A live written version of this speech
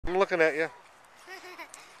I'm looking at you.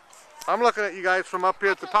 I'm looking at you guys from up here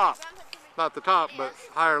at the top. Not the top, but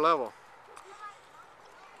higher level.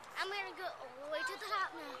 I'm going to go all the way to the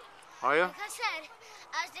top now. Are you? Like I said,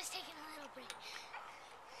 I was just taking a little break.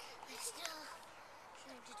 I still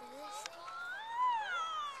need to do this.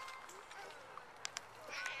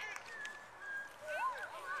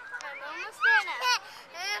 I'm almost there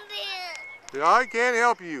now. Yeah, I can't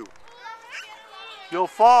help you. You'll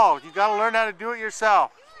fall. You got to learn how to do it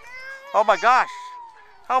yourself. Oh my gosh.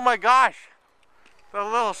 Oh my gosh. The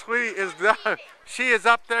little sweetie is done. She is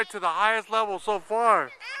up there to the highest level so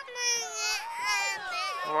far.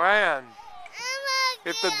 Man.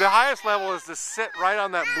 If the highest level is to sit right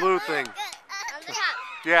on that blue thing. On the top.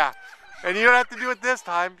 Yeah. And you don't have to do it this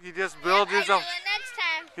time. You just build yourself. I'll do it next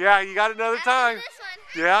time. Yeah, you got another time. This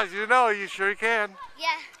one. Yeah, you know, you sure can. Yeah.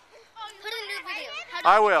 Put a new video. How do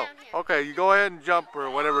I we get will. down here? Okay, you go ahead and jump or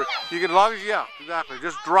whatever. You can, as long as, yeah, exactly.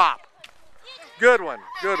 Just drop. Good one.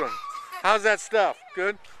 Good one. How's that stuff?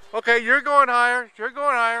 Good? Okay, you're going higher. You're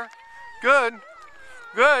going higher. Good.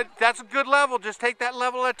 Good. That's a good level. Just take that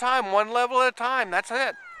level at a time. One level at a time. That's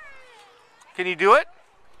it. Can you do it?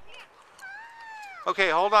 Okay,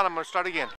 hold on. I'm going to start again.